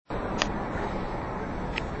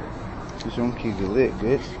Just gonna keep it lit,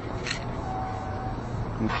 bitch.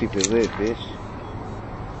 I'm gonna keep it lit, bitch.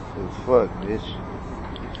 What the fuck, bitch?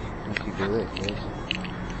 I'm gonna keep it lit, bitch.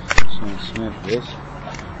 Sean Smith, bitch.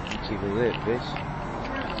 Keep it lit, bitch.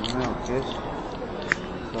 Come out, bitch.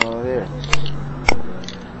 It's all there.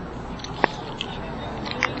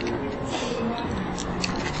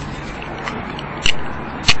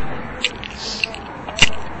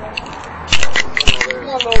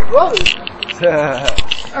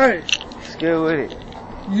 Hey, get with it.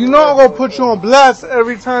 You know I'm gonna put you on blast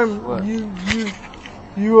every time what? you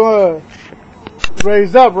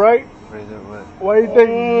raise up, right? Raise up what? Why you think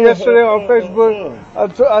yesterday on Facebook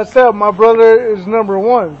I said my brother is number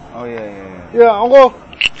one? Oh yeah. Yeah, I'm gonna.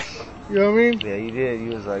 You know what I mean? Yeah, you did.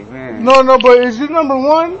 You was like, man. No, but is you number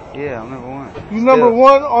one? Yeah, I'm number one. You number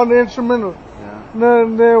one on the instrumental. Yeah.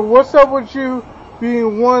 Then what's up with you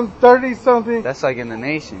being 130 something? That's like in the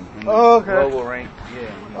nation. In the okay. global rank.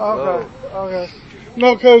 Yeah. Okay.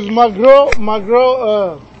 No, cause my girl,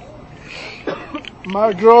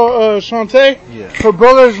 Shantae, yeah. Her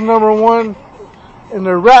brother's number one in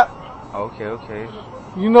the rap. Okay.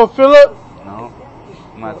 You know Philip? No.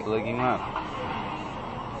 I'm gonna have to look him up.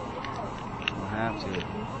 I have to.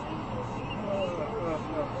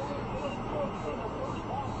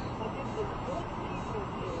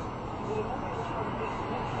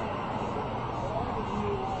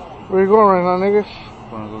 Where you going right now, niggas?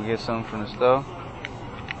 Wanna go get something from the store?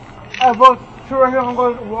 Hey, bro, chill right here. I'm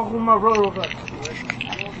going to walk with my brother real fast.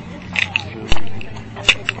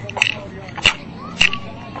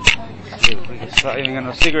 You ain't got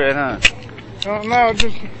no cigarette, huh? No,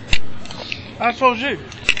 just... I told you.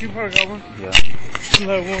 You probably got one. Yeah.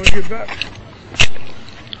 Like, when we get back.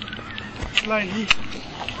 Like,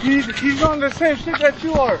 he's on the same shit that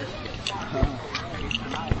you are.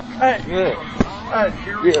 Hey. Yeah. Hey.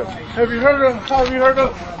 Yeah. Have you heard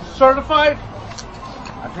of Certified?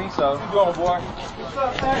 I think so. You going, boy? What's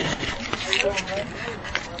up, man? How you doing, man?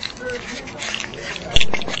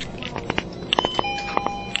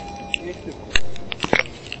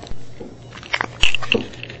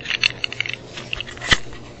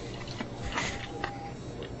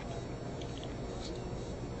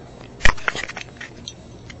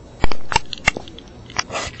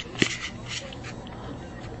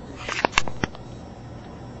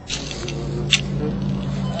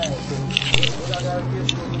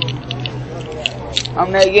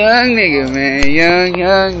 I'm that young nigga, man. Young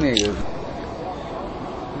nigga.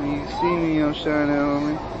 When you see me, I'm shining,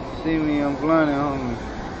 homie. See me, I'm blinding, homie.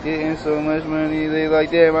 Getting so much money, they like,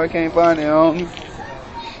 damn, I can't find it, homie.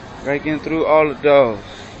 Breaking through all the doors.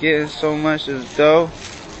 Getting so much of the dough.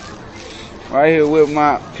 Right here with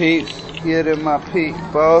my peeps. Getting my peep,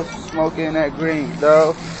 boss. Smoking that green,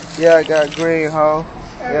 though. Yeah, I got green, ho.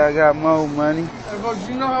 Yeah, I got more money. Hey, bro,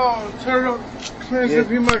 you know how Turtle claims to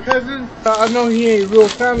be my cousin? I know he ain't real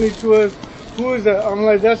family to us. Who is that? I'm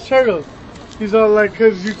like, that's Turtle. He's all like,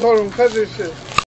 cause you call him cousin shit.